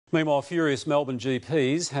Meanwhile, furious Melbourne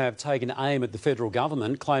GPs have taken aim at the federal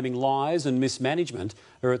government, claiming lies and mismanagement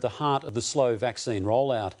are at the heart of the slow vaccine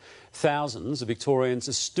rollout. Thousands of Victorians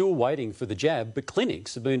are still waiting for the jab, but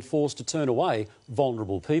clinics have been forced to turn away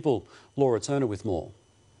vulnerable people. Laura Turner with more.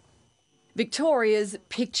 Victoria's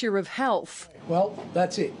picture of health. Well,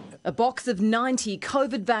 that's it. A box of 90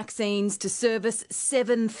 COVID vaccines to service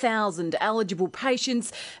 7,000 eligible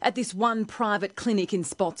patients at this one private clinic in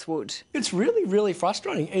Spotswood. It's really, really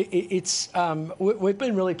frustrating. We've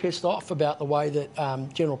been really pissed off about the way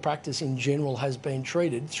that general practice in general has been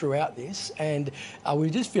treated throughout this, and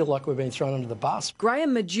we just feel like we've been thrown under the bus.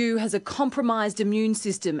 Graham Madew has a compromised immune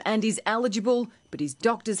system and is eligible, but his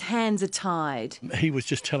doctor's hands are tied. He was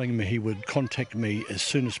just telling me he would contact me as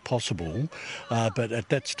soon as possible, but at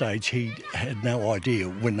that stage he had no idea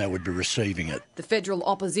when they would be receiving it. The federal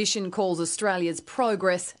opposition calls Australia's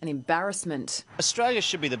progress an embarrassment. Australia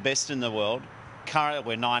should be the best in the world. Currently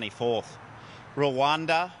we're 94th.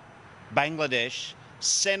 Rwanda, Bangladesh,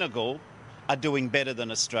 Senegal are doing better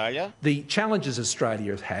than Australia. The challenges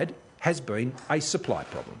Australia has been a supply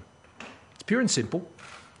problem. It's pure and simple.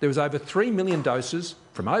 There was over 3 million doses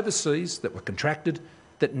from overseas that were contracted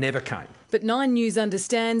that never came. But 9 News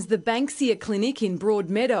understands the Banksia Clinic in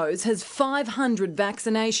Broadmeadows has 500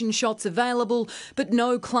 vaccination shots available, but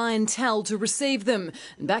no clientele to receive them.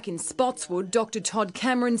 And back in Spotswood, Dr Todd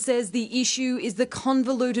Cameron says the issue is the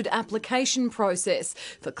convoluted application process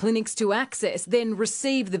for clinics to access, then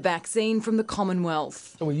receive the vaccine from the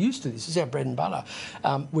Commonwealth. We're used to this. This is our bread and butter.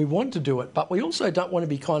 We want to do it, but we also don't want to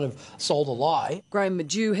be kind of sold a lie. Graham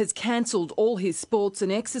Madew has cancelled all his sports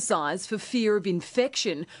and exercise for fear of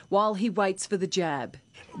infection while he waits for the jab.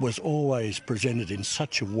 Was always presented in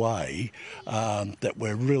such a way that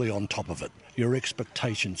we're really on top of it. Your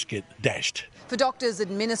expectations get dashed. For doctors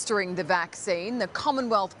administering the vaccine, the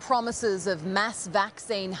Commonwealth promises of mass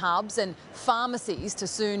vaccine hubs and pharmacies to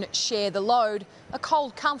soon share the load a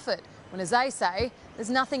cold comfort when, as they say,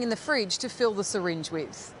 there's nothing in the fridge to fill the syringe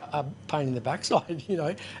with. A pain in the backside,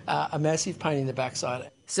 a massive pain in the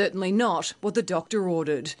backside. Certainly not what the doctor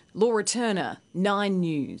ordered. Laura Turner, 9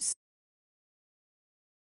 News.